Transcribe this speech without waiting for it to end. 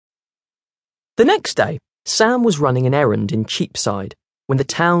The next day, Sam was running an errand in Cheapside when the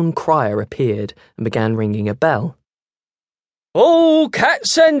town crier appeared and began ringing a bell. "All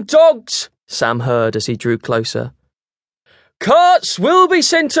cats and dogs," Sam heard as he drew closer. "Carts will be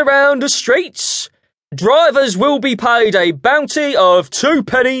sent around the streets. Drivers will be paid a bounty of 2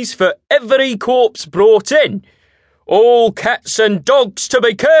 pennies for every corpse brought in. All cats and dogs to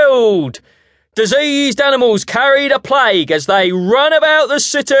be killed. Diseased animals carry the plague as they run about the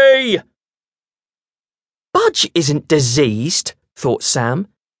city." Budge isn't diseased, thought Sam.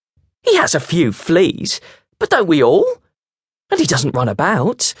 He has a few fleas, but don't we all? And he doesn't run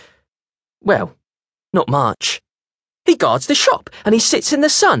about. Well, not much. He guards the shop and he sits in the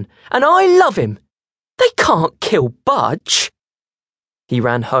sun, and I love him. They can't kill Budge. He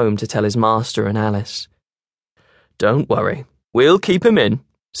ran home to tell his master and Alice. "Don't worry, we'll keep him in,"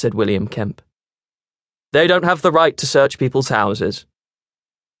 said William Kemp. "They don't have the right to search people's houses."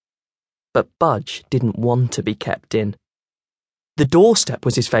 But Budge didn't want to be kept in. The doorstep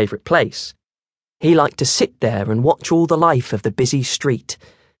was his favourite place. He liked to sit there and watch all the life of the busy street.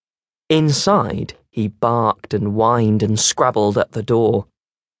 Inside, he barked and whined and scrabbled at the door.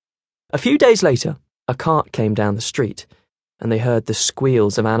 A few days later, a cart came down the street, and they heard the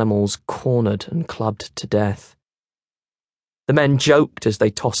squeals of animals cornered and clubbed to death. The men joked as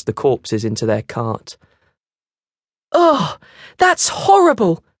they tossed the corpses into their cart. "Oh, that's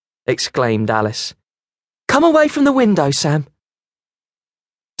horrible!" exclaimed Alice. "Come away from the window, Sam."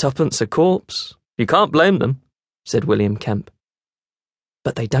 "Tuppence a corpse. You can't blame them," said William Kemp.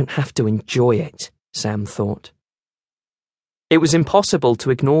 But they don't have to enjoy it, Sam thought. It was impossible to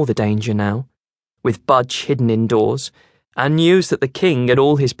ignore the danger now, with Budge hidden indoors, and news that the king and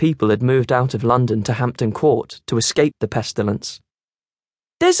all his people had moved out of London to Hampton Court to escape the pestilence.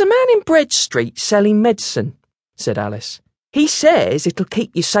 "There's a man in Bread Street selling medicine," said Alice. "He says it'll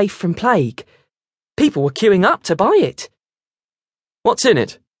keep you safe from plague. People were queuing up to buy it." "What's in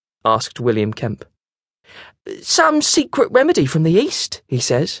it?" asked William Kemp. "Some secret remedy from the East, he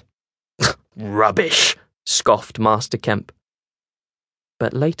says." "Rubbish," scoffed Master Kemp.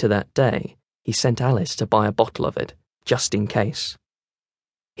 But later that day, he sent Alice to buy a bottle of it, just in case.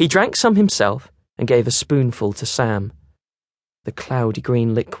 He drank some himself and gave a spoonful to Sam. The cloudy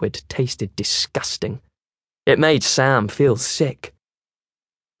green liquid tasted disgusting. It made Sam feel sick.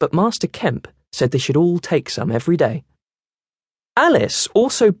 But Master Kemp said they should all take some every day. Alice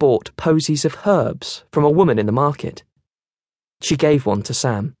also bought posies of herbs from a woman in the market. She gave one to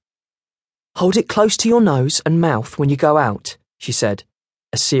Sam. "Hold it close to your nose and mouth when you go out," she said,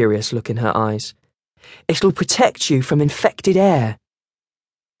 a serious look in her eyes. "It'll protect you from infected air."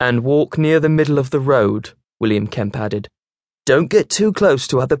 "And walk near the middle of the road," William Kemp added. "Don't get too close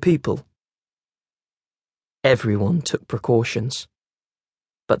to other people." Everyone took precautions.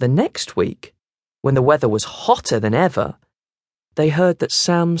 But the next week, when the weather was hotter than ever, they heard that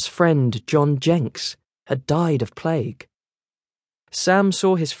Sam's friend John Jenks had died of plague. Sam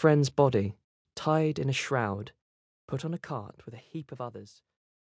saw his friend's body, tied in a shroud, put on a cart with a heap of others,